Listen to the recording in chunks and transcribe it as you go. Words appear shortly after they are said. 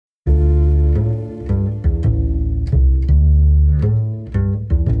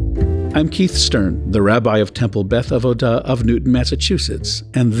I'm Keith Stern, the Rabbi of Temple Beth Avodah of Newton, Massachusetts,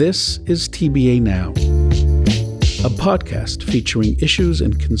 and this is TBA Now, a podcast featuring issues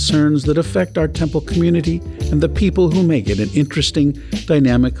and concerns that affect our temple community and the people who make it an interesting,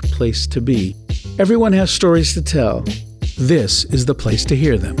 dynamic place to be. Everyone has stories to tell. This is the place to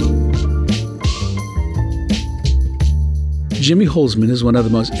hear them. Jimmy Holzman is one of the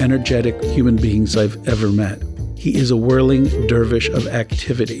most energetic human beings I've ever met. He is a whirling dervish of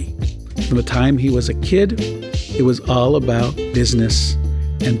activity. From the time he was a kid, it was all about business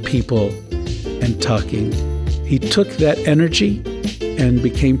and people and talking. He took that energy and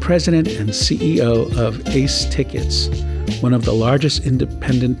became president and CEO of Ace Tickets, one of the largest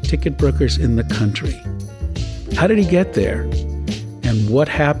independent ticket brokers in the country. How did he get there? And what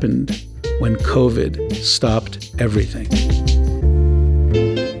happened when COVID stopped everything?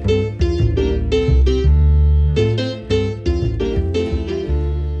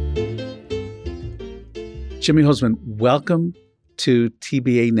 Jimmy Holzman, welcome to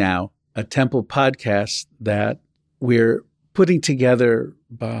TBA Now, a temple podcast that we're putting together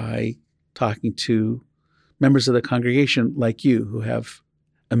by talking to members of the congregation like you who have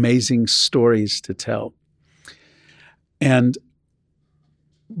amazing stories to tell. And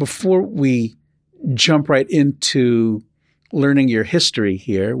before we jump right into learning your history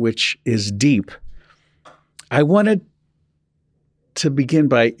here, which is deep, I wanted to begin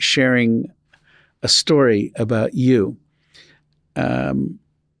by sharing a story about you.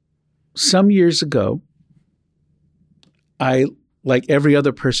 Some years ago, I, like every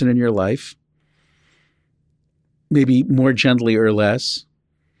other person in your life, maybe more gently or less,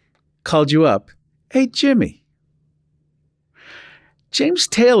 called you up. Hey, Jimmy, James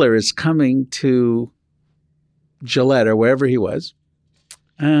Taylor is coming to Gillette or wherever he was.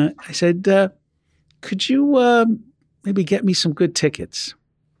 I said, could you maybe get me some good tickets?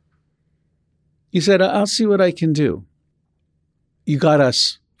 You said, I'll see what I can do. You got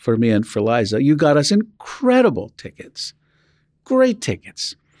us, for me and for Liza, you got us incredible tickets, great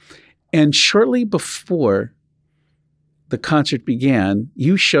tickets. And shortly before the concert began,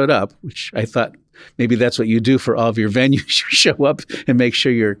 you showed up, which I thought maybe that's what you do for all of your venues. You show up and make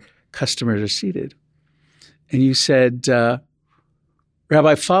sure your customers are seated. And you said,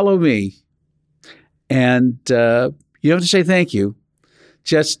 Rabbi, follow me. And you don't have to say thank you.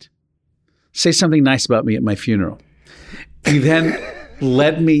 Just say something nice about me at my funeral. You then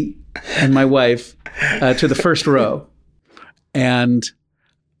led me and my wife to the first row. And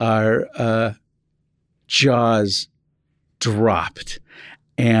our jaws dropped.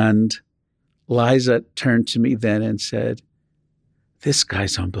 And Liza turned to me then and said, this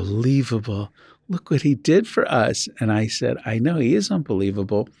guy's unbelievable. Look what he did for us. And I said, I know, he is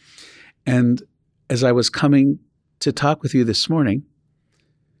unbelievable. And as I was coming to talk with you this morning,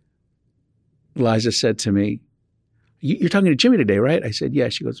 Liza said to me, you're talking to Jimmy today, right? I said, yeah.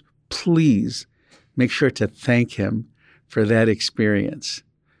 She goes, please make sure to thank him for that experience.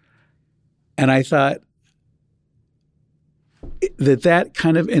 And I thought that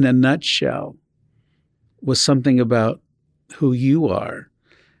kind of in a nutshell was something about who you are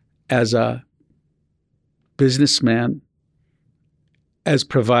as a businessman, as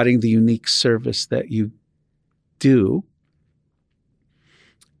providing the unique service that you do,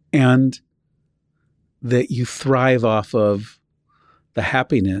 and that you thrive off of the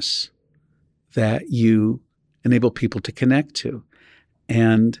happiness that you enable people to connect to.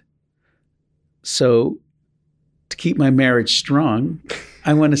 And so to keep my marriage strong,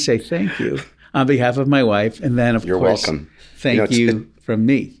 I want to say thank you on behalf of my wife. And then, of You're course, welcome. Thank you from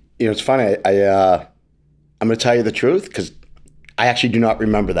me. You know, it's funny. I'm going to tell you the truth because I actually do not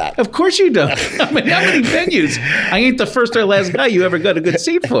remember that. Of course you don't. I mean, how many venues? I ain't the first or last guy you ever got a good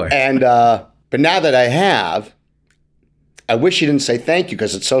seat for. And but now that I have, I wish you didn't say thank you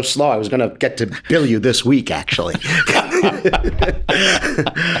because it's so slow. I was going to get to bill you this week, actually.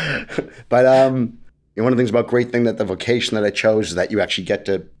 But one of the things about great thing that the vocation that I chose is that you actually get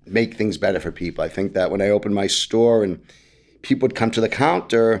to make things better for people. I think that when I opened my store and people would come to the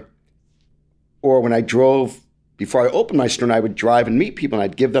counter, or when I drove before I opened my store and I would drive and meet people and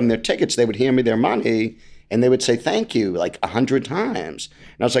I'd give them their tickets, they would hand me their money and they would say thank you like 100 times.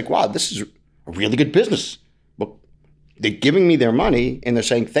 And I was like, wow, this is a really good business. Well, they're giving me their money and they're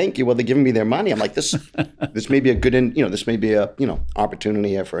saying thank you while they're giving me their money. I'm like, this may be a good, this may be a, opportunity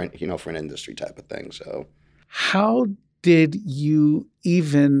here for, for an industry type of thing. So how did you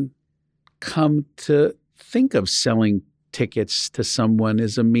even come to think of selling tickets to someone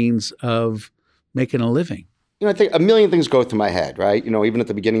as a means of making a living? I think a million things go through my head, right? Even at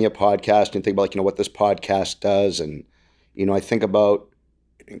the beginning of your podcast, you think about, what this podcast does. And, I think about,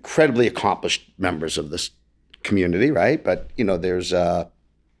 incredibly accomplished members of this community, right? But, there's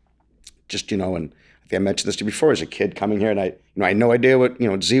just, and I think I mentioned this to you before, as a kid coming here, and I had no idea what,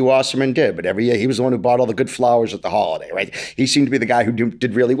 Z. Wasserman did, but every year he was the one who bought all the good flowers at the holiday, right? He seemed to be the guy who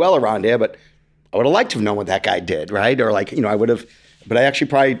did really well around here, but I would have liked to have known what that guy did, right? Or I would have, but I actually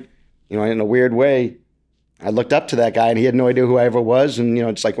probably, in a weird way, I looked up to that guy and he had no idea who I ever was. And,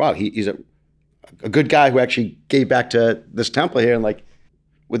 it's like, wow, he's a good guy who actually gave back to this temple here. And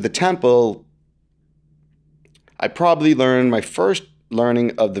with the temple, I probably learned my first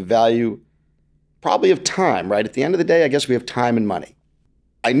learning of the value probably of time, right? At the end of the day, I guess we have time and money.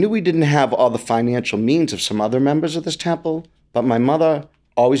 I knew we didn't have all the financial means of some other members of this temple, but my mother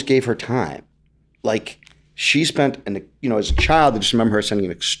always gave her time. She spent, as a child, I just remember her spending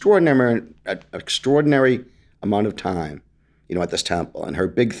an extraordinary amount of time, at this temple. And her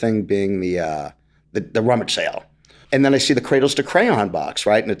big thing being the rummage sale. And then I see the Cradles to Crayon box,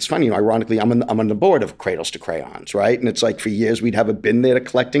 right? And it's funny, ironically, I'm on the board of Cradles to Crayons, right? And it's for years we'd have a bin there to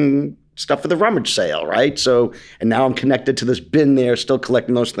collecting stuff for the rummage sale, right? So, and now I'm connected to this bin there, still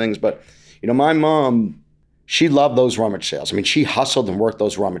collecting those things. But, my mom, she loved those rummage sales. I mean, she hustled and worked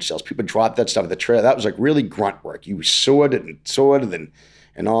those rummage sales. People dropped that stuff at the trailer. That was really grunt work. You sorted and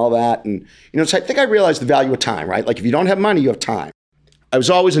all that. And, so I think I realized the value of time, right? If you don't have money, you have time. I was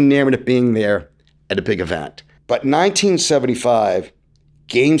always enamored of being there at a big event. But 1975,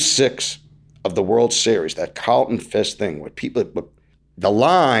 Game 6 of the World Series, that Carlton Fisk thing, where the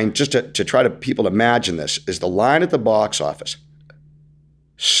line, just to try to people imagine this, is the line at the box office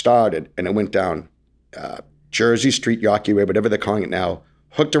started and it went down Jersey Street, Yawkey Way, whatever they're calling it now,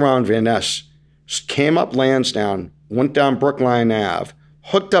 hooked around Van Ness, came up Lansdowne, went down Brookline Ave,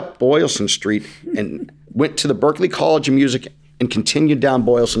 hooked up Boylston Street, and went to the Berklee College of Music and continued down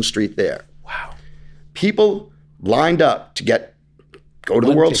Boylston Street there. Wow. People lined up to go to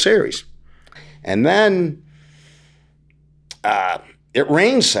the World Series. And then it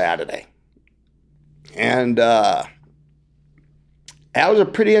rained Saturday. And that was a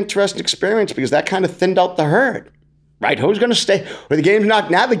pretty interesting experience because that kind of thinned out the herd, right? Who's going to stay? Well, the game's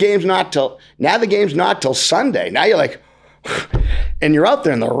not till Sunday. Now you're and you're out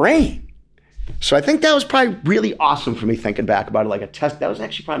there in the rain. So I think that was probably really awesome for me thinking back about it, a test. That was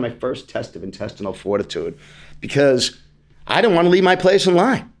actually probably my first test of intestinal fortitude because I didn't want to leave my place in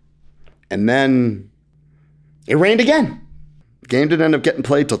line. And then it rained again. The game didn't end up getting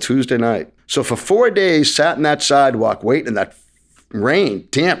played till Tuesday night. So for 4 days, sat in that sidewalk waiting in that rain,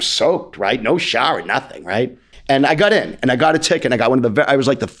 damp, soaked, right? No shower, nothing, right? And I got in, and I got a ticket. And I got I was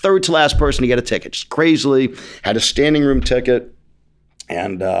the third to last person to get a ticket. Just crazily, had a standing room ticket,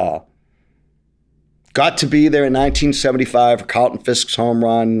 and got to be there in 1975 for Carlton Fisk's home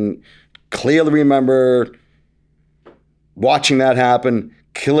run. Clearly remember watching that happen.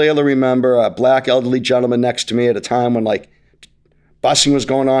 Clearly remember a black elderly gentleman next to me at a time when busing was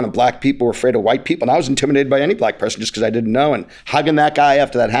going on and black people were afraid of white people. And I was intimidated by any black person just because I didn't know. And hugging that guy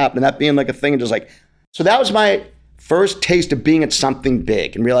after that happened, and that being a thing, and just so that was my first taste of being at something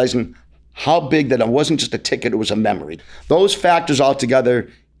big and realizing how big that it wasn't just a ticket, it was a memory. Those factors all together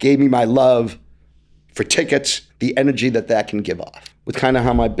gave me my love for tickets, the energy that can give off. With kind of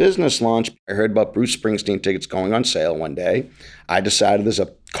how my business launched, I heard about Bruce Springsteen tickets going on sale one day. I decided as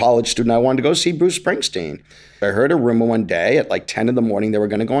a college student I wanted to go see Bruce Springsteen. I heard a rumor one day at 10 in the morning they were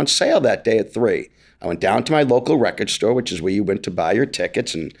going to go on sale that day at 3. I went down to my local record store, which is where you went to buy your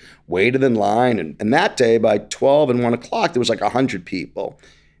tickets, and waited in line. And that day, by 12 and 1 o'clock, there was 100 people.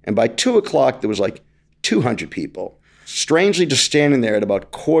 And by 2 o'clock, there was 200 people. Strangely, just standing there at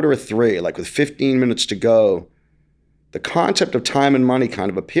about 2:45, with 15 minutes to go, the concept of time and money kind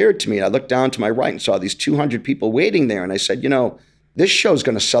of appeared to me. I looked down to my right and saw these 200 people waiting there. And I said, this show's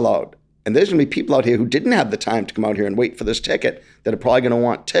going to sell out. And there's going to be people out here who didn't have the time to come out here and wait for this ticket that are probably going to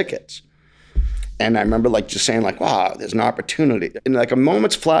want tickets. And I remember just saying wow, there's an opportunity. In a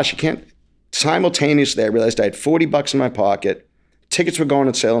moment's flash, simultaneously I realized I had $40 in my pocket. Tickets were going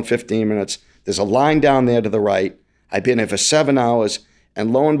on sale in 15 minutes. There's a line down there to the right. I've been here for 7 hours.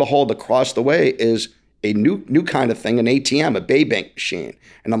 And lo and behold, across the way is a new kind of thing, an ATM, a Bay Bank machine.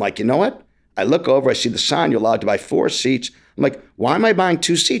 And I'm you know what? I look over, I see the sign, you're allowed to buy 4 seats. I'm why am I buying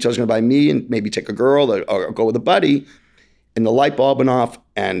 2 seats? I was going to buy me and maybe take a girl or go with a buddy. And the light bulb went off.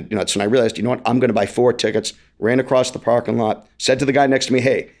 And that's when I realized, you know what? I'm going to buy 4 tickets. Ran across the parking lot, said to the guy next to me,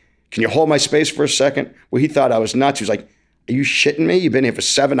 hey, can you hold my space for a second? Well, he thought I was nuts. He was are you shitting me? You've been here for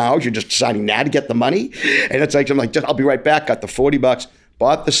 7 hours. You're just deciding now to get the money? And it's I'm I'll be right back. Got the $40.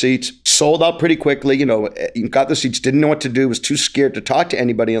 Bought the seats, sold out pretty quickly, got the seats, didn't know what to do, was too scared to talk to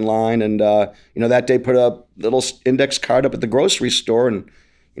anybody in line. And, that day put a little index card up at the grocery store and,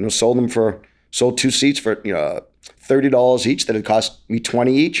 sold 2 seats for $30 each that had cost me $20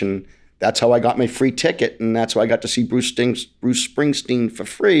 each, and that's how I got my free ticket, and that's how I got to see Bruce Springsteen for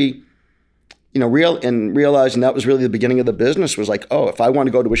free. Realizing that was really the beginning of the business, was like, oh, if I want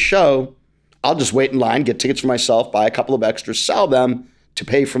to go to a show, I'll just wait in line, get tickets for myself, buy a couple of extras, sell them to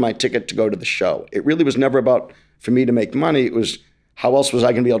pay for my ticket to go to the show. It really was never about for me to make money. It was, how else was I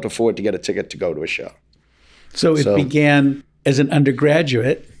going to be able to afford to get a ticket to go to a show? So it began as an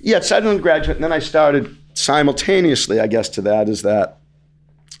undergraduate. Yeah, it started as an undergraduate, and then I started simultaneously, I guess, to that is that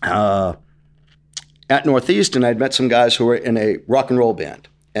at Northeastern, I'd met some guys who were in a rock and roll band.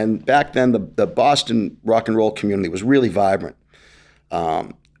 And back then, the Boston rock and roll community was really vibrant.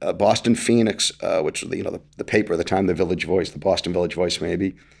 Boston Phoenix, which was the paper at the time, the Village Voice, the Boston Village Voice,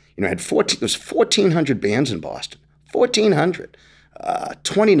 maybe, there was 1,400 bands in Boston, 1,400,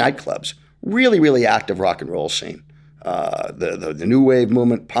 20 nightclubs, really, really active rock and roll scene. The new wave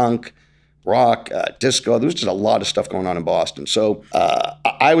movement, punk, rock, disco. There was just a lot of stuff going on in Boston. So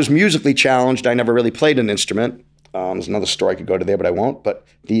I was musically challenged. I never really played an instrument. There's another story I could go to there, but I won't. But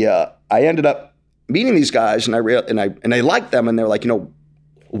I ended up meeting these guys, and I liked them, and they were like,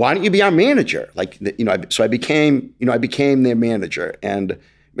 why don't you be our manager? So I became their manager, and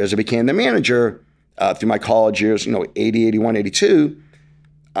as I became their manager through my college years, 80, 81, 82,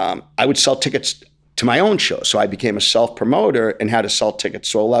 I would sell tickets to my own show. So I became a self-promoter and had to sell tickets.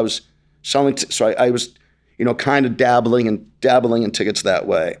 So I was selling. I was, kind of dabbling in tickets that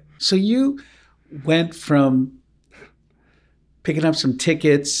way. So you went from picking up some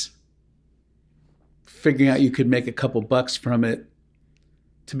tickets, figuring out you could make a couple bucks from it,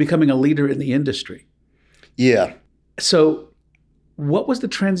 to becoming a leader in the industry. Yeah. So what was the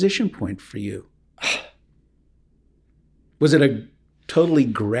transition point for you? Was it a totally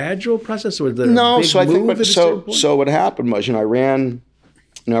gradual process, or was there no? A big So I think move what happened was,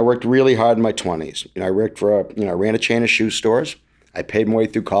 I worked really hard in my 20s. I worked I ran a chain of shoe stores. I paid my way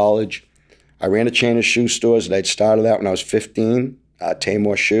through college. I ran a chain of shoe stores that I'd started out when I was 15.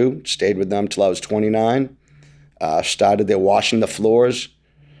 Tamor Shoe, stayed with them till I was 29. Started there washing the floors.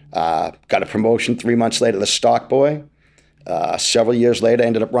 Got a promotion 3 months later to stock boy. Several years later, I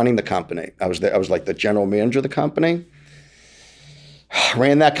ended up running the company. I was like the general manager of the company.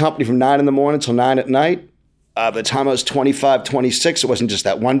 Ran that company from 9 in the morning till 9 at night. By the time I was 25, 26, it wasn't just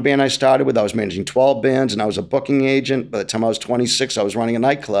that one band I started with. I was managing 12 bands, and I was a booking agent. By the time I was 26, I was running a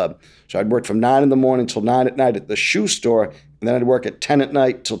nightclub. So I'd work from 9 in the morning till 9 at night at the shoe store, and then I'd work at 10 at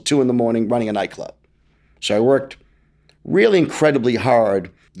night till 2 in the morning running a nightclub. So I worked really incredibly hard.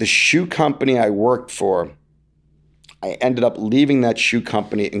 The shoe company I worked for, I ended up leaving that shoe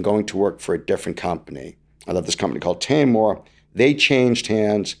company and going to work for a different company. I left this company called Tamor. They changed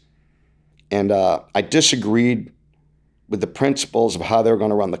hands, and I disagreed with the principles of how they were going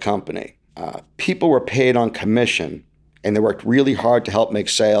to run the company. People were paid on commission, and they worked really hard to help make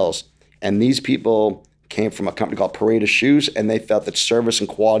sales. And these people came from a company called Parade of Shoes, and they felt that service and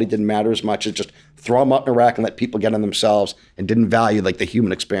quality didn't matter as much as just throw them up in a rack and let people get on themselves, and didn't value the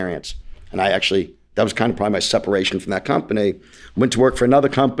human experience. And that was kind of probably my separation from that company. Went to work for another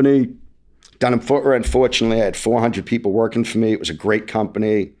company, Dunham Footwear. Unfortunately, I had 400 people working for me. It was a great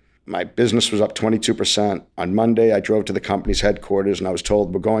company. My business was up 22%. On Monday, I drove to the company's headquarters, and I was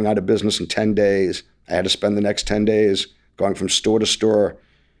told we're going out of business in 10 days. I had to spend the next 10 days going from store to store,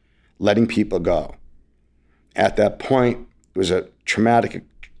 letting people go. At that point, it was a traumatizing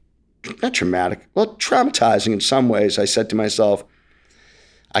in some ways. I said to myself,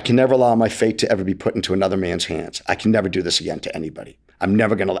 I can never allow my fate to ever be put into another man's hands. I can never do this again to anybody. I'm not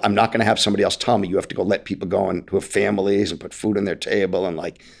going to have somebody else tell me you have to go let people go and who have families and put food on their table, and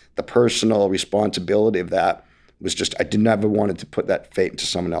the personal responsibility of that was just, I never wanted to put that fate into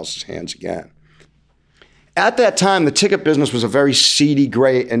someone else's hands again. At that time, the ticket business was a very seedy,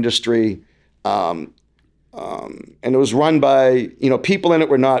 gray industry. And it was run by, people in it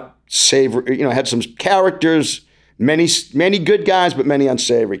were not savory, had some characters, many good guys, but many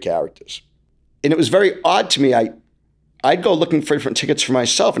unsavory characters. And it was very odd to me. I'd go looking for different tickets for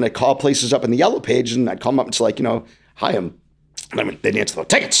myself, and I'd call places up in the yellow pages, and I'd call them up and say, hi, they'd answer the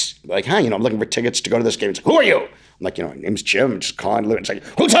tickets. Like, hi, I'm looking for tickets to go to this game. It's like, who are you? I'm like, my name's Jim. I'm just calling. It's like,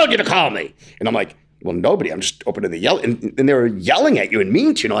 who told you to call me? And I'm like, well, nobody. I'm just opening the yell. And they were yelling at you and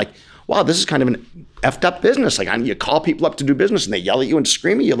mean to you. Wow, this is kind of an effed up business. You call people up to do business, and they yell at you and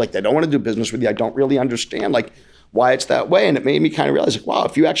scream at you like they don't want to do business with you. I don't really understand why it's that way. And it made me kind of realize, wow,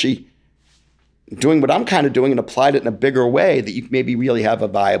 if you actually doing what I'm kind of doing and applied it in a bigger way, that you maybe really have a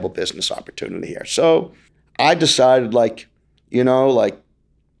viable business opportunity here. So I decided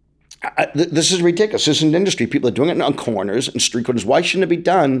This is ridiculous. This is an industry. People are doing it on corners and street corners. Why shouldn't it be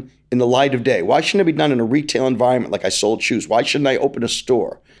done in the light of day? Why shouldn't it be done in a retail environment like I sold shoes? Why shouldn't I open a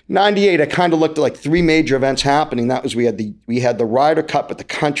store? 98, I kind of looked at like 3 major events happening. That was we had the Ryder Cup at the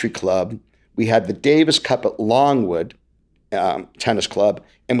Country Club, we had the Davis Cup at Longwood Tennis Club,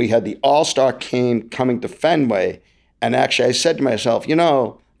 and we had the All-Star Game coming to Fenway. And actually, I said to myself,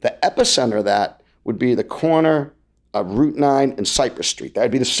 the epicenter of that would be the corner of Route 9 and Cypress Street. That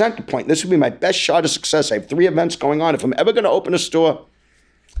would be the center point. This would be my best shot of success. I have 3 events going on. If I'm ever going to open a store,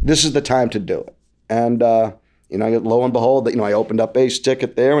 this is the time to do it. And, lo and behold, I opened up Ace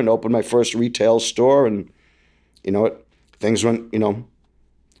Ticket there and opened my first retail store. And, things went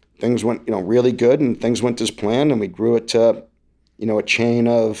really good, and things went as planned. And we grew it to, a chain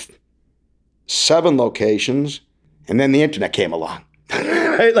of 7 locations. And then the internet came along.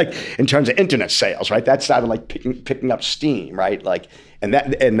 Right? Like in terms of internet sales, right? That started like picking up steam, right? Like, and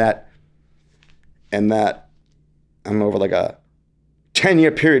that, over like a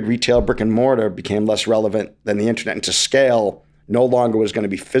 10-year period, retail brick and mortar became less relevant than the internet. And to scale, no longer was going to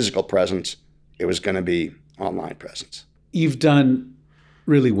be physical presence. It was going to be online presence. You've done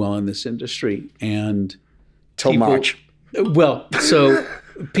really well in this industry, and till March. Well, so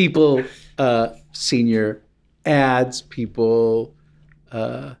people, seen your ads, people,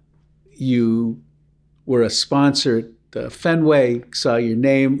 you were a sponsor at Fenway, saw your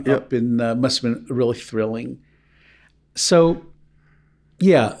name up in, must have been really thrilling. So,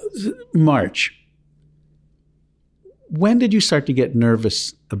 yeah, March. When did you start to get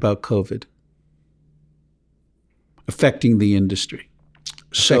nervous about COVID affecting the industry,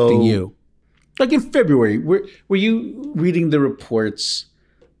 affecting you? Like in February, were you reading the reports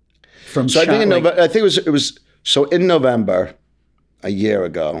from? So I think it was. So in November, a year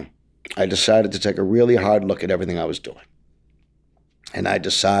ago, I decided to take a really hard look at everything I was doing, and I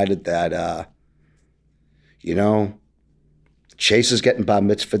decided that, Chase is getting bar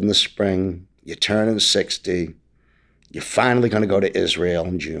mitzvah in the spring. You're turning 60. You're finally going to go to Israel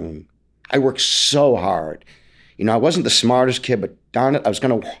in June. I worked so hard. I wasn't the smartest kid, but darn it, I was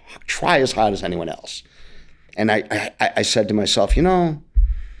going to try as hard as anyone else. And I said to myself, in May,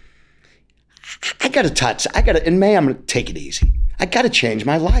 I'm going to take it easy. I got to change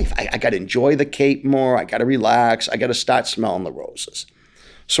my life. I got to enjoy the Cape more. I got to relax. I got to start smelling the roses.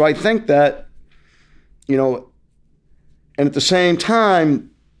 So I think that, and at the same time,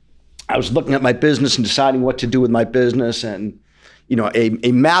 I was looking at my business and deciding what to do with my business. And,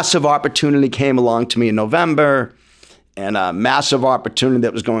 a massive opportunity came along to me in November, and a massive opportunity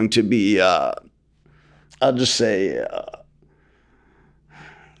that was going to be, I'll just say,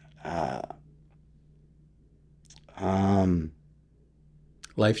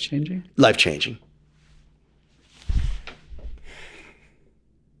 life-changing? Life-changing.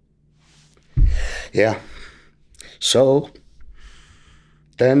 Yeah. So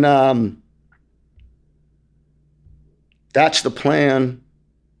then that's the plan,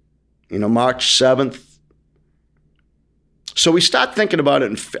 March 7th. So we start thinking about it,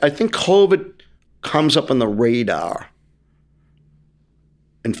 and I think COVID comes up on the radar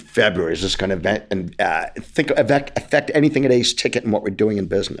in February. Is this going to affect anything at Ace Ticket and what we're doing in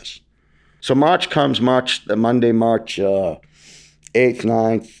business? So March comes, the Monday, March 8th,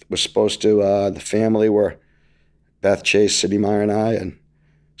 9th, we're supposed to, the family were, Beth, Chase, Sidney Meyer, and I, and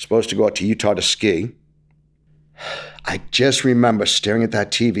supposed to go out to Utah to ski. I just remember staring at that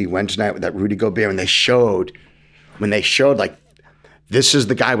TV Wednesday night with that Rudy Gobert, and when they showed like, this is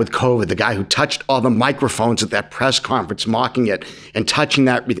the guy with COVID, the guy who touched all the microphones at that press conference, mocking it and touching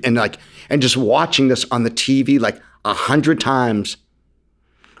that, and just watching this on the TV like 100 times.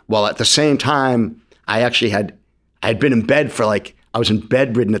 Well, at the same time, I had been in bed I was in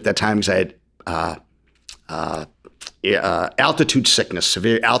bedridden at that time because I had altitude sickness,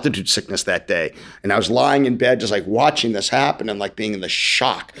 severe altitude sickness that day. And I was lying in bed just like watching this happen and like being in the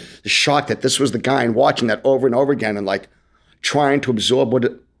shock that this was the guy, and watching that over and over again and like trying to absorb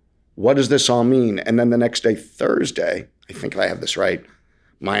what does this all mean? And then the next day, Thursday, I think I have this right,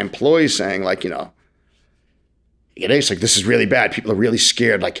 my employees saying like, it's like, this is really bad. People are really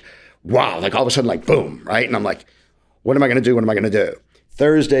scared. Like, wow, like all of a sudden, like boom, right? And I'm like, what am I going to do? What am I going to do?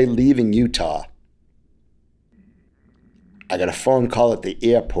 Thursday, leaving Utah, I got a phone call at the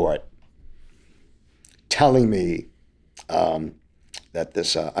airport telling me that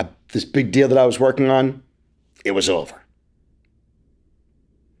this big deal that I was working on, it was over.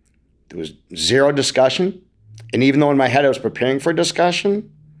 There was zero discussion. And even though in my head I was preparing for a discussion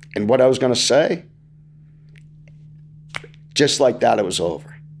and what I was going to say, just like that, it was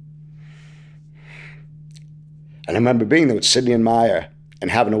over. And I remember being there with Sidney and Meyer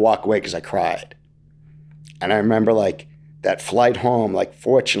and having to walk away because I cried. And I remember like that flight home, like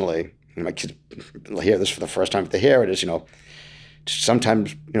fortunately, and my kids will hear this for the first time if they hear it, is,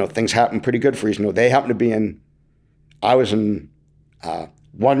 sometimes, things happen pretty good for you. They happen to be I was in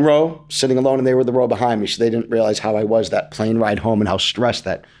one row sitting alone and they were the row behind me. So they didn't realize how I was that plane ride home and how stressed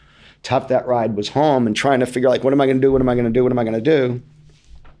tough that ride was home, and trying to figure like, what am I going to do? What am I going to do? What am I going to do?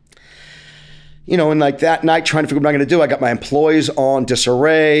 And like that night trying to figure what I'm going to do, I got my employees on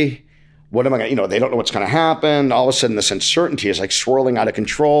disarray. What am I going to, they don't know what's going to happen. All of a sudden this uncertainty is like swirling out of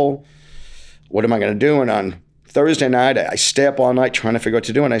control. What am I going to do? And on Thursday night, I stay up all night trying to figure out what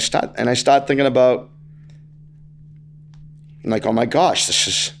to do. And I start thinking about, like, oh my gosh, this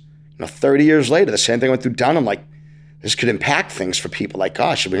is, 30 years later, the same thing I went through Dunham. Like, this could impact things for people. Like,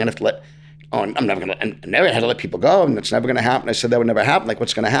 gosh, are we going to have to I'm never had to let people go, and it's never going to happen. I said that would never happen. Like,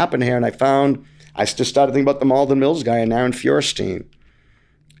 what's going to happen here? And I just started thinking about the Malden Mills guy and Aaron Feuerstein,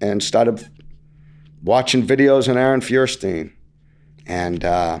 and started watching videos on Aaron Feuerstein and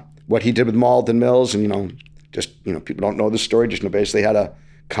what he did with Malden Mills. And, people don't know the story, just basically had a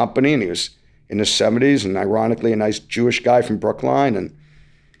company, and he was in his 70s, and ironically, a nice Jewish guy from Brookline, and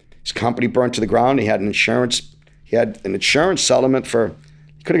his company burnt to the ground. He had an insurance settlement for,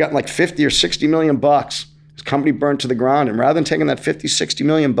 he could have gotten like 50 or 60 million bucks. His company burned to the ground, and rather than taking that 50, 60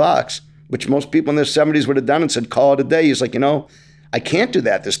 million bucks, which most people in their 70s would have done and said, call it a day, he's like, I can't do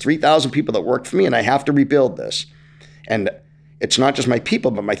that. There's 3,000 people that work for me, and I have to rebuild this. And it's not just my people,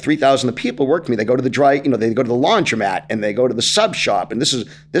 but my 3,000 of people work for me. They go to the they go to the laundromat, and they go to the sub shop. And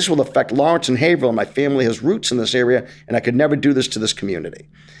this will affect Lawrence and Haverhill. My family has roots in this area, and I could never do this to this community.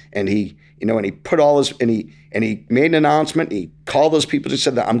 And he, and he put all his, and he made an announcement. He called those people and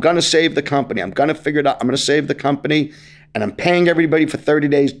said that I'm going to save the company. I'm going to figure it out. I'm going to save the company, and I'm paying everybody for 30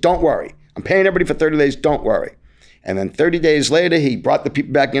 days. Don't worry. I'm paying everybody for 30 days. Don't worry. And then 30 days later, he brought the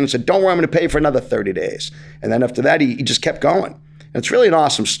people back in and said, don't worry, I'm going to pay for another 30 days. And then after that, he just kept going. And it's really an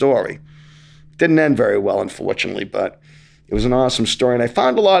awesome story. Didn't end very well, unfortunately, but it was an awesome story. And I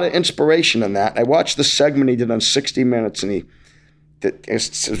found a lot of inspiration in that. I watched the segment he did on 60 Minutes, and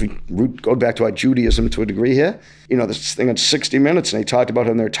as we go back to our Judaism to a degree here, this thing on 60 Minutes, and he talked about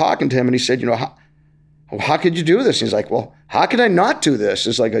it, and they're talking to him, and he said, how could you do this? And he's like, well, how could I not do this?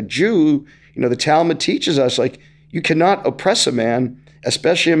 It's like a Jew, the Talmud teaches us, like, you cannot oppress a man,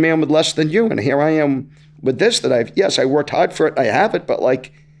 especially a man with less than you. And here I am with this that I worked hard for it, I have it, but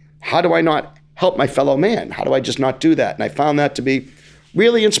like, how do I not help my fellow man? How do I just not do that? And I found that to be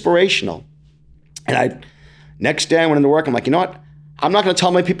really inspirational. And next day I went into work, I'm like, you know what? I'm not going to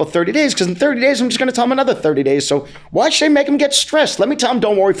tell my people 30 days, because in 30 days, I'm just going to tell them another 30 days. So why should I make them get stressed? Let me tell them,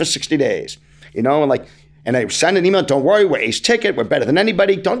 don't worry for 60 days. And I send an email, don't worry, we're ace ticket, we're better than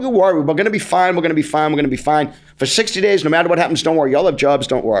anybody. Don't you worry, we're going to be fine, we're going to be fine, we're going to be fine. For 60 days, no matter what happens, don't worry. Y'all have jobs,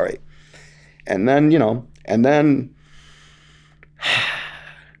 don't worry. And then,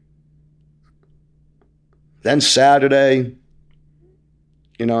 then Saturday,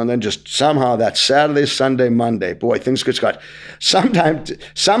 and then just somehow that Saturday, Sunday, Monday, boy, somehow things just got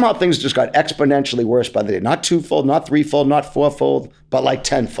exponentially worse by the day. Not twofold, not threefold, not fourfold, but like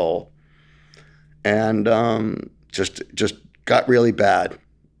tenfold. And just got really bad.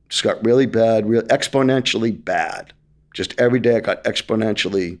 Just got really bad, exponentially bad. Just every day it got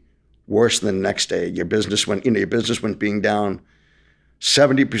exponentially worse than the next day. Your business went being down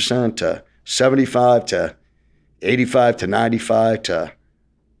 70% to 75 to 85 to 95 to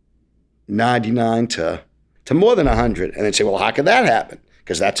 99 to more than 100. And they'd say, well, how could that happen?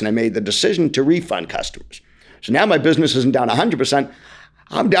 Because that's when I made the decision to refund customers. So now my business isn't down 100%.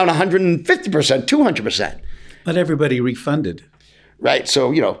 I'm down 150%, 200%. But everybody refunded. Right.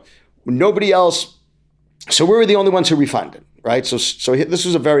 So, nobody else. So we were the only ones who refunded. Right. So this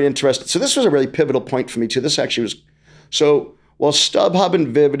was a very interesting. So this was a really pivotal point for me too. This actually was. So while StubHub and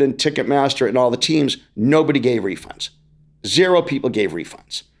Vivid and Ticketmaster and all the teams, nobody gave refunds. 0 people gave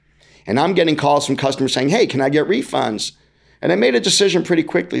refunds. And I'm getting calls from customers saying, hey, can I get refunds? And I made a decision pretty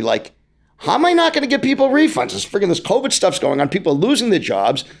quickly, like, how am I not going to give people refunds? This COVID stuff's going on. People are losing their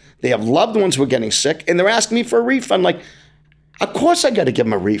jobs. They have loved ones who are getting sick, and they're asking me for a refund. Like, of course I got to give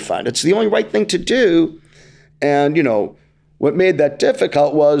them a refund. It's the only right thing to do. And, what made that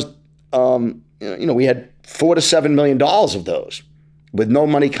difficult was, we had $4 to $7 million of those with no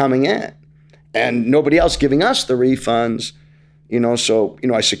money coming in and nobody else giving us the refunds. So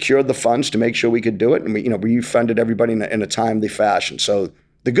I secured the funds to make sure we could do it, and we refunded everybody in a timely fashion. So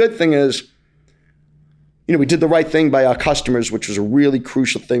the good thing is, we did the right thing by our customers, which was a really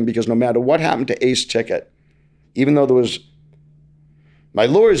crucial thing, because no matter what happened to Ace Ticket, even though my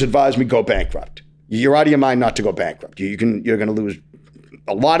lawyers advised me go bankrupt. You're out of your mind not to go bankrupt. You're going to lose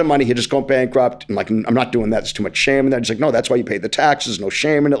a lot of money here, just go bankrupt. And like, I'm not doing that. There's too much shame in that. It's like, no, that's why you pay the taxes. No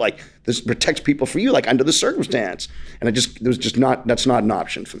shame in it. Like, this protects people for you, like under the circumstance. And that's not an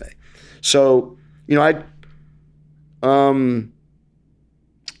option for me. So, you know, I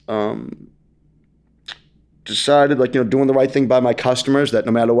decided, like, you know, doing the right thing by my customers, that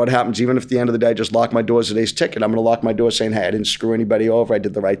no matter what happens, even if at the end of the day I just lock my doors at Ace Ticket, I'm going to lock my doors saying, hey, I didn't screw anybody over. I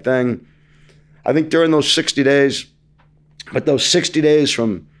did the right thing. I think during those 60 days, but those 60 days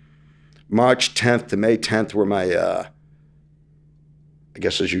from March 10th to May 10th were my, I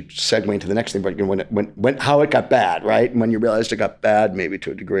guess as you segue into the next thing, but you know, when how it got bad, right? And when you realized it got bad, maybe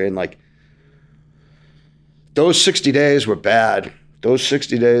to a degree, and like, those 60 days were bad. Those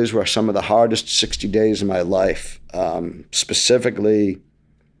 60 days were some of the hardest 60 days of my life. Specifically,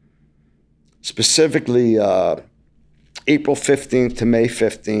 April 15th to May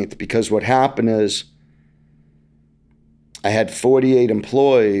 15th, because what happened is I had 48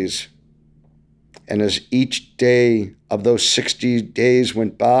 employees, and as each day of those 60 days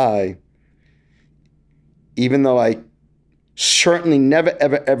went by, even though I certainly never,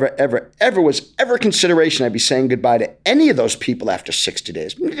 ever was ever a consideration I'd be saying goodbye to any of those people after 60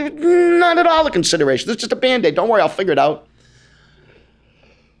 days. Not at all a consideration. This is just a Band-Aid. Don't worry, I'll figure it out.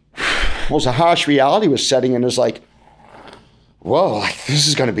 Well, the harsh reality was setting in. Is like, whoa, this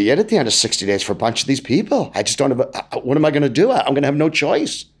is going to be it at the end of 60 days for a bunch of these people. I just don't have what am I going to do? I'm going to have no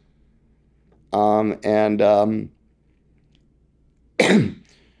choice.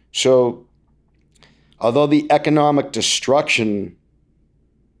 So, although the economic destruction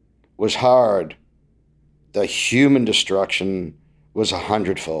was hard, the human destruction was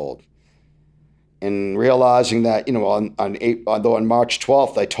 100-fold. And realizing that, you know, although on March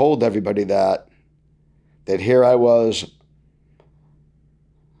 12th I told everybody that here I was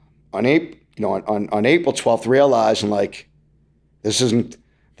on April 12th, realizing like this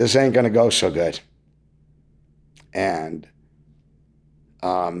ain't gonna go so good. And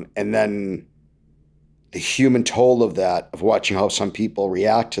then the human toll of that, of watching how some people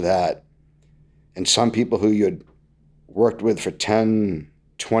react to that, and some people who you'd worked with for 10,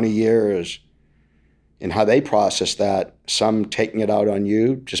 20 years, and how they process that, some taking it out on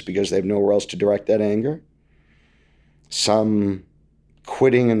you just because they have nowhere else to direct that anger, some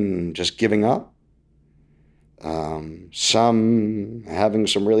quitting and just giving up, some having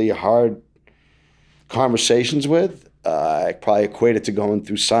some really hard conversations with. I probably equate it to going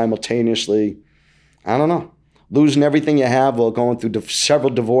through simultaneously, I don't know, losing everything you have while going through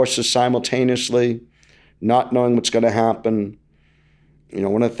several divorces simultaneously, not knowing what's going to happen. You know,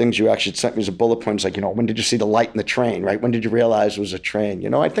 one of the things you actually sent me as a bullet point is like, you know, when did you see the light in the train, right? When did you realize it was a train? You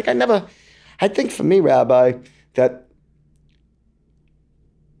know, I think for me, Rabbi, that,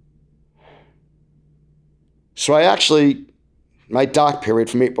 so I actually, my dark period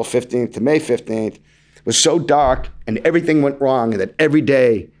from April 15th to May 15th was so dark and everything went wrong that every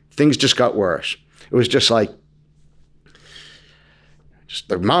day things just got worse. It was just like, just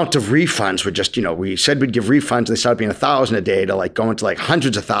the amount of refunds were just, you know, we said we'd give refunds, they started being 1,000 a day to like going to like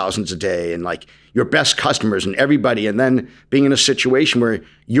hundreds of thousands a day, and like your best customers and everybody, and then being in a situation where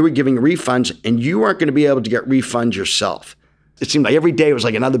you were giving refunds and you weren't going to be able to get refunds yourself. It seemed like every day was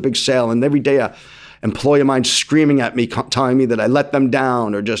like another big sale, and every day a employee of mine screaming at me, telling me that I let them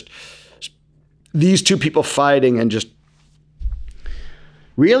down, or just these two people fighting, and just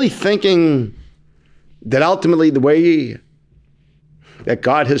really thinking that ultimately the way that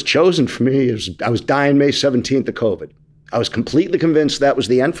God has chosen for me is I was dying May 17th of COVID. I was completely convinced that was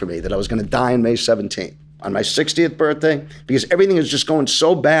the end for me, that I was going to die on May 17th, on my 60th birthday, because everything is just going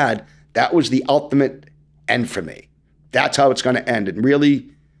so bad. That was the ultimate end for me. That's how it's going to end. And really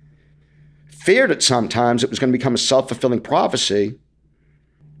feared it sometimes. It was going to become a self-fulfilling prophecy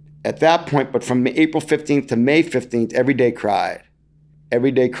at that point. But from April 15th to May 15th, every day cried.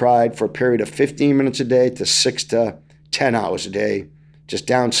 Every day cried for a period of 15 minutes a day to 6 to 10 hours a day, just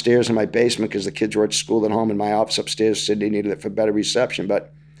downstairs in my basement because the kids were at school at home, and my office upstairs, Sydney needed it for better reception.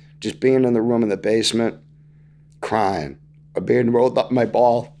 But just being in the room in the basement, crying, or being rolled up in my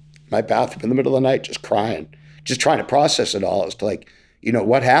bathroom in the middle of the night, just crying, just trying to process it all as to like, you know,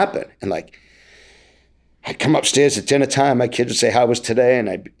 what happened? And like, I'd come upstairs at dinner time. My kids would say, "How was today?"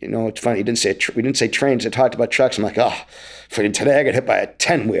 And you know, it's funny. We didn't say trains. They talked about trucks. I'm like, oh, for today I got hit by a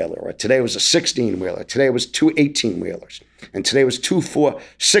 10-wheeler, or today was a 16-wheeler. Today was two 18-wheelers, and today was 2, 4,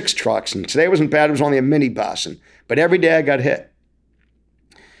 6 trucks. And today wasn't bad. It was only a minibus. But every day I got hit.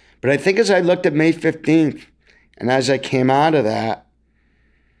 But I think as I looked at May 15th, and as I came out of that,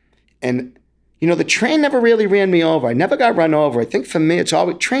 and you know, the train never really ran me over. I never got run over. I think for me,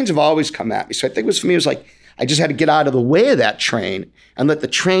 trains have always come at me. So I think for me, it was like, I just had to get out of the way of that train and let the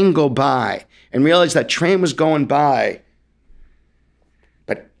train go by and realize that train was going by.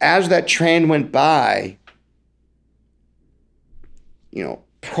 But as that train went by,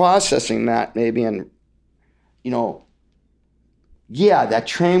 processing that maybe, and, yeah, that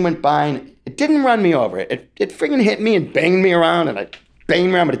train went by and it didn't run me over. It friggin' hit me and banged me around and I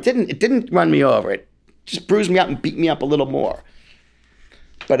banged around, but it didn't run me over. It just bruised me up and beat me up a little more.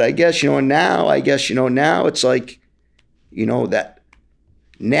 But I guess, now it's like, that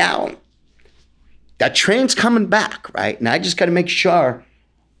now that train's coming back, right? And I just got to make sure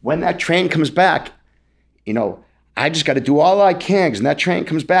when that train comes back, I just got to do all I can, because when that train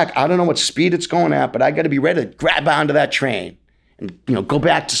comes back, I don't know what speed it's going at, but I got to be ready to grab onto that train and, go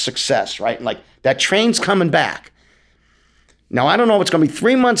back to success, right? And like, that train's coming back. Now, I don't know if it's going to be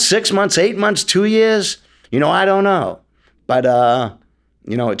 3 months, 6 months, 8 months, 2 years. I don't know. But,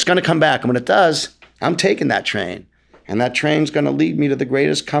 it's going to come back. And when it does, I'm taking that train. And that train's going to lead me to the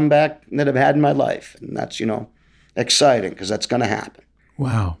greatest comeback that I've had in my life. And that's, exciting, because that's going to happen.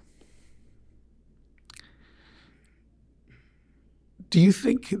 Wow. Do you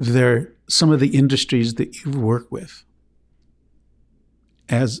think some of the industries that you've worked with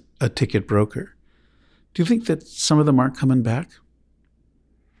as a ticket broker, do you think that some of them aren't coming back?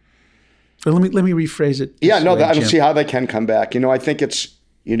 Or let me rephrase it. Yeah, no, I don't see how they can come back. I think it's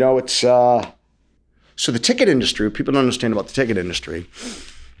so the ticket industry, what people don't understand about the ticket industry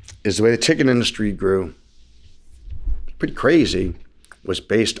is the way the ticket industry grew, pretty crazy, was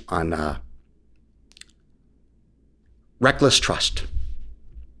based on reckless trust.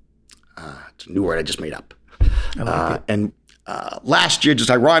 It's a new word I just made up. I like it. And last year,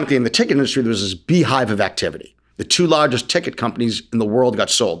 just ironically, in the ticket industry, there was this beehive of activity. The two largest ticket companies in the world got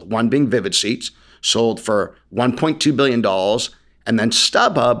sold, one being Vivid Seats, sold for $1.2 billion, and then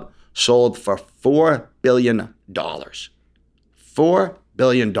StubHub sold for $4 billion. $4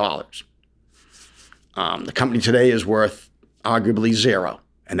 billion. The company today is worth arguably zero,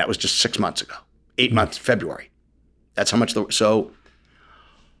 and that was just 6 months ago, 8 months, February. That's how much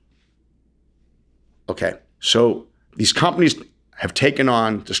so these companies have taken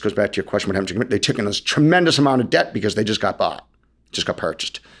on, this goes back to your question, what happened to, they've taken this tremendous amount of debt because they just got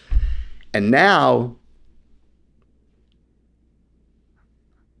purchased. And now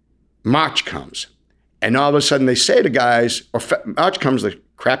March comes, and all of a sudden they say to guys, March comes, the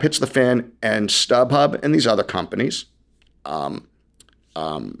crap hits the fan, and StubHub and these other companies,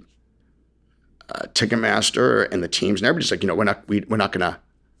 Ticketmaster and the teams and everybody's like, we're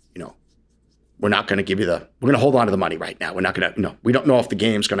not going to give you we're going to hold on to the money right now. We're not going to, we don't know if the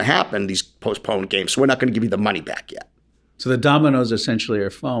game's going to happen, these postponed games, so we're not going to give you the money back yet. So the dominoes essentially are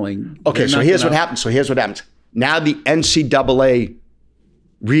falling. Okay, so here's what happens. Now the NCAA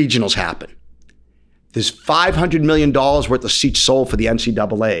regionals happen. There's $500 million worth of seats sold for the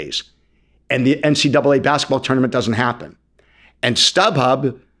NCAAs, and the NCAA basketball tournament doesn't happen. And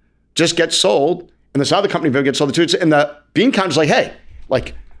StubHub just gets sold, and this other company gets sold too. And the bean counter's like, hey,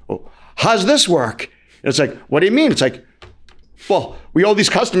 how's this work? And it's like, what do you mean? It's like, well, we owe these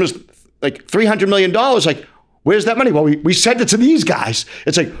customers like $300 million. Like, where's that money? Well, we sent it to these guys.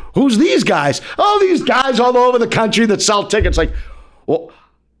 It's like, who's these guys? Oh, these guys all over the country that sell tickets. Like, well,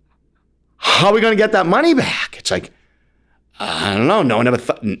 how are we going to get that money back? It's like, I don't know. No one ever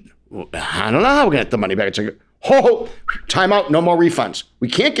thought, I don't know how we're going to get the money back. It's like, time out, no more refunds. We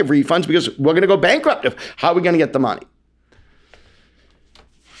can't give refunds because we're going to go bankrupt. How are we going to get the money?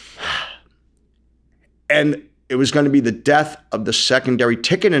 And it was going to be the death of the secondary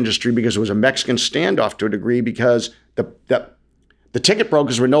ticket industry because it was a Mexican standoff to a degree, because the ticket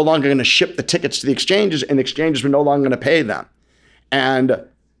brokers were no longer going to ship the tickets to the exchanges, and the exchanges were no longer going to pay them. And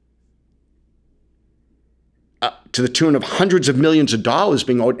to the tune of hundreds of millions of dollars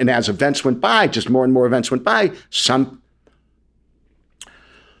being owed. And as events went by, just more and more events went by,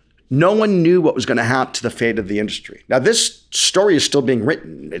 no one knew what was going to happen to the fate of the industry. Now, this story is still being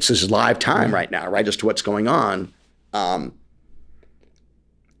written. This is live time right now, right, as to what's going on. But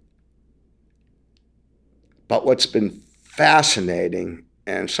what's been fascinating,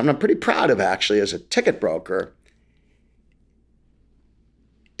 and something I'm pretty proud of actually as a ticket broker,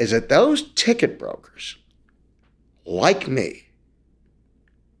 is that those ticket brokers, like me,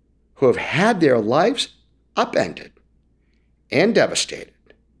 who have had their lives upended and devastated,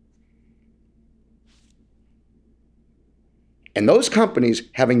 and those companies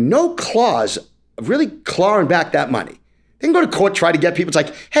having no clause of really clawing back that money. They can go to court, try to get people. It's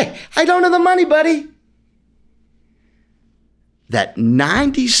like, hey, I don't have the money, buddy. That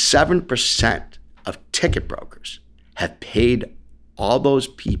 97% of ticket brokers have paid all those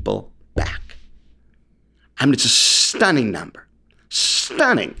people back. I mean, it's a stunning number.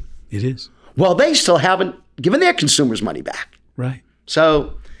 Stunning. It is. Well, they still haven't given their consumers money back. Right.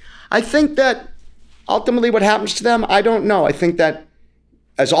 So I think that ultimately what happens to them, I don't know. I think that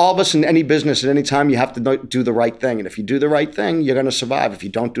as all of us in any business at any time, you have to do the right thing. And if you do the right thing, you're going to survive. If you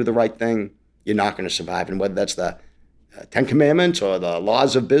don't do the right thing, you're not going to survive. And whether that's the 10 Commandments or the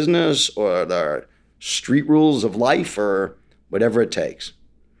laws of business or the street rules of life or whatever it takes.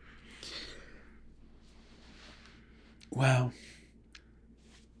 Wow.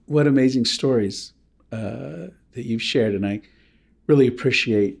 What amazing stories that you've shared. And I really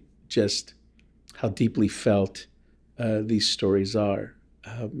appreciate just how deeply felt these stories are.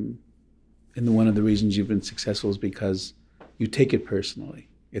 And one of the reasons you've been successful is because you take it personally.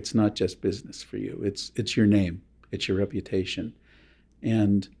 It's not just business for you. It's your name. It's your reputation.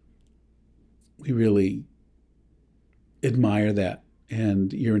 And we really admire that.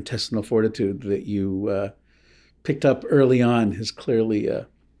 And your intestinal fortitude that you picked up early on is clearly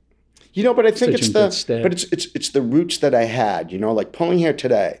but I think it's the roots that I had, like pulling hair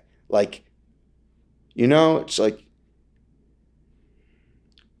today. Like, it's like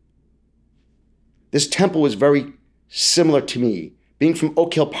this temple was very similar to me, being from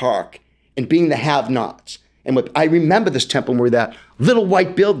Oak Hill Park and being the have-nots. And I remember this temple where that little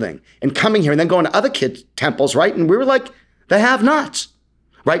white building and coming here and then going to other kids' temples, right? And we were like the have-nots,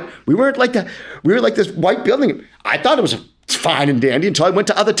 right? We were like this white building. I thought it was fine and dandy until I went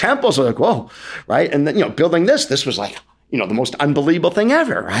to other temples. I was like, whoa, right? And then, building this was like, the most unbelievable thing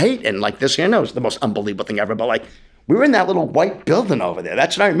ever, right? And like this here, no, it's the most unbelievable thing ever. But like, we were in that little white building over there.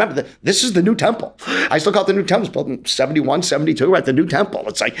 That's what I remember. This is the new temple. I still call it the new temple. It's built in 71, 72, right? The new temple.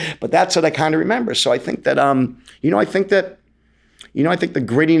 It's like, but that's what I kind of remember. So I think that, I think the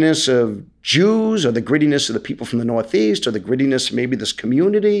grittiness of Jews or the grittiness of the people from the Northeast or the grittiness of maybe this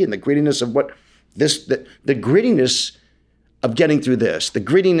community and the grittiness of the grittiness of getting through this, the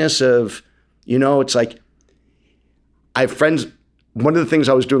grittiness of, it's like, I have friends, one of the things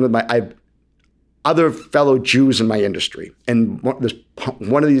I was doing with I have other fellow Jews in my industry. And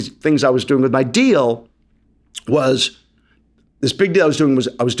one of these things I was doing with my deal was, this big deal I was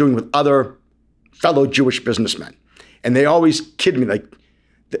doing with other fellow Jewish businessmen. And they always kid me like,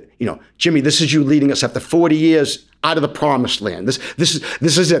 Jimmy, this is you leading us after 40 years out of the promised land. This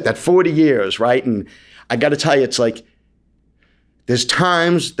is it, that 40 years, right? And I got to tell you, it's like, there's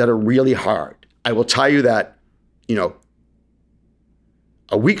times that are really hard. I will tell you that,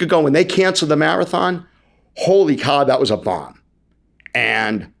 a week ago when they canceled the marathon, holy cow, that was a bomb.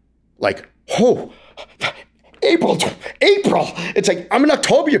 And like, April. It's like, I'm in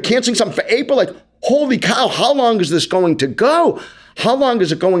October, you're canceling something for April. Like, holy cow, how long is this going to go? How long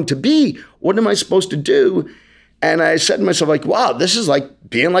is it going to be? What am I supposed to do? And I said to myself, like, wow, this is like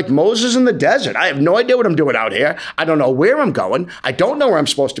being like Moses in the desert. I have no idea what I'm doing out here. I don't know where I'm going. I don't know where I'm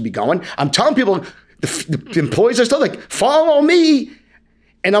supposed to be going. I'm telling people, the employees are still like, follow me.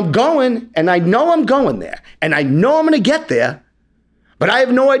 And I'm going, and I know I'm going there. And I know I'm going to get there. But I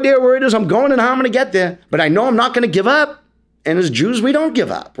have no idea where it is I'm going and how I'm going to get there. But I know I'm not going to give up. And as Jews, we don't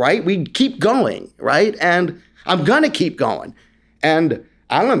give up, right? We keep going, right? And I'm going to keep going. And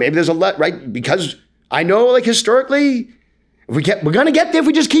I don't know, maybe there's a lot, right? Because I know, like, historically, we're going to get there if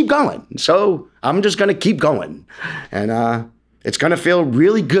we just keep going. So I'm just going to keep going. And it's going to feel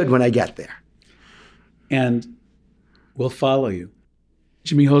really good when I get there. And we'll follow you.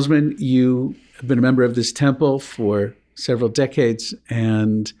 Jimmy Holzman, you have been a member of this temple for several decades,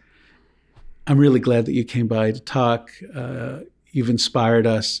 and I'm really glad that you came by to talk. You've inspired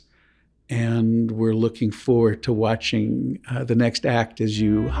us, and we're looking forward to watching the next act as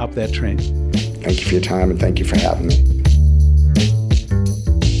you hop that train. Thank you for your time, and thank you for having me.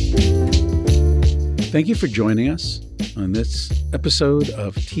 Thank you for joining us on this episode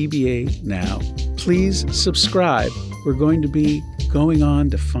of TBA Now. Please subscribe. We're going to be going on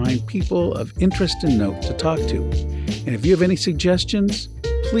to find people of interest and note to talk to. And if you have any suggestions,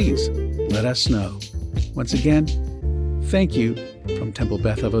 please let us know. Once again, thank you from Temple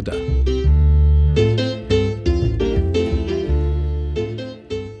Beth Avodah.